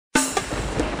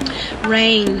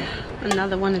Rain,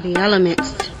 another one of the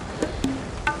elements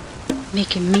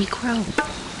making me grow.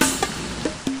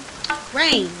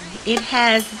 Rain, it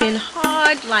has been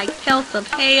hard like pelts of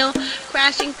hail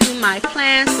crashing through my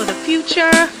plans for the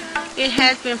future. It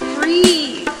has been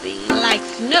freezing like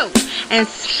snow and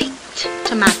sleet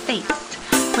to my face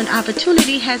when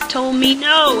opportunity has told me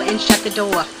no and shut the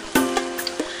door.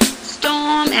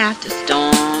 Storm after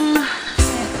storm,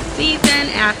 season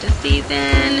after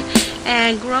season,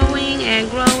 and growing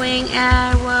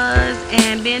I was,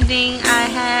 and bending I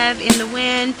have in the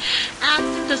wind.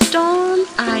 After the storms,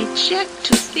 I checked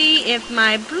to see if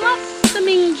my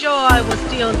blossoming joy was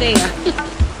still there.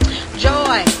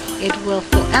 Joy, it will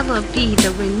forever be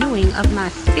the renewing of my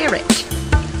spirit,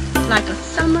 like a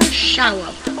summer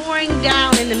shower pouring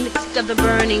down in the midst of the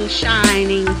burning,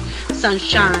 shining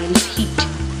sunshine's heat.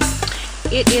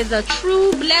 It is a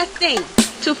true blessing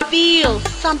to feel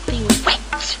something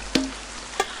wet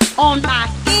on my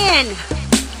skin.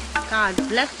 God's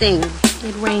blessing,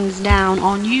 it rains down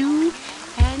on you